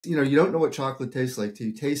You don't know what chocolate tastes like till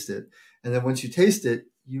you taste it. And then once you taste it,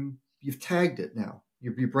 you've tagged it now.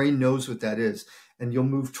 Your brain knows what that is, and you'll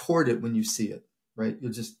move toward it when you see it, right?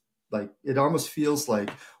 You'll just like, it almost feels like,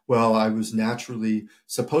 well, I was naturally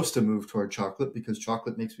supposed to move toward chocolate because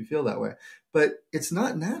chocolate makes me feel that way. But it's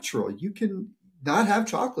not natural. You can not have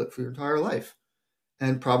chocolate for your entire life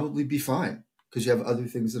and probably be fine because you have other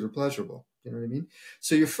things that are pleasurable. You know what I mean?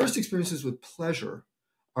 So your first experiences with pleasure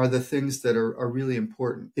are the things that are really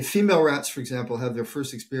important. If female rats, for example, have their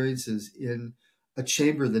first experiences in a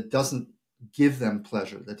chamber that doesn't give them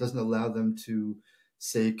pleasure, that doesn't allow them to,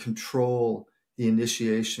 say, control the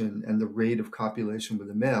initiation and the rate of copulation with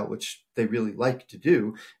a male, which they really like to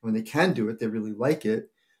do. When they can do it, they really like it.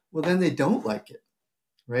 Well, then they don't like it,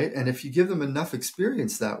 right? And if you give them enough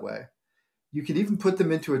experience that way, you can even put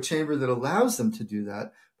them into a chamber that allows them to do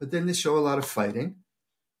that, but then they show a lot of fighting.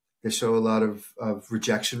 They show a lot of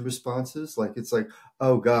rejection responses. Like, it's like,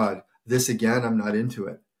 oh God, this again, I'm not into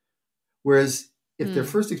it. Whereas if their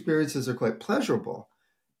first experiences are quite pleasurable,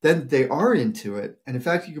 then they are into it. And in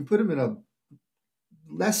fact, you can put them in a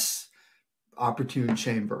less opportune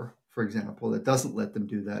chamber, for example, that doesn't let them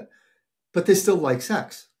do that, but they still like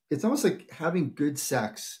sex. It's almost like having good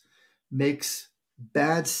sex makes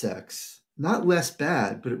bad sex not less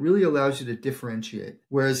bad, but it really allows you to differentiate.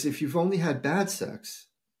 Whereas if you've only had bad sex,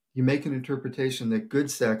 you make an interpretation that good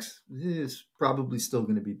sex is probably still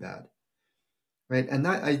going to be bad, right? And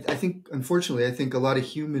that, I think, unfortunately, I think a lot of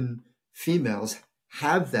human females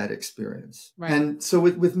have that experience. Right. And so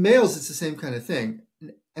with males, it's the same kind of thing.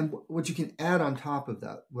 And what you can add on top of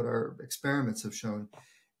that, what our experiments have shown,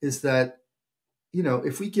 is that,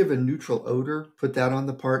 if we give a neutral odor, put that on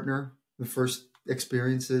the partner, the first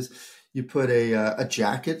experiences, you put a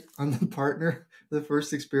jacket on the partner, the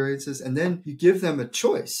first experiences, and then you give them a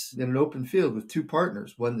choice in an open field with two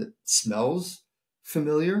partners, one that smells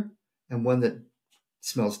familiar and one that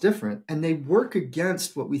smells different, and they work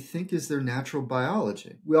against what we think is their natural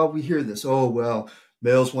biology. We hear this, oh, well,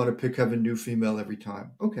 males want to have a new female every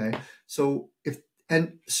time. Okay, so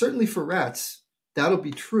and certainly for rats, that'll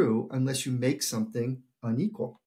be true unless you make something unequal.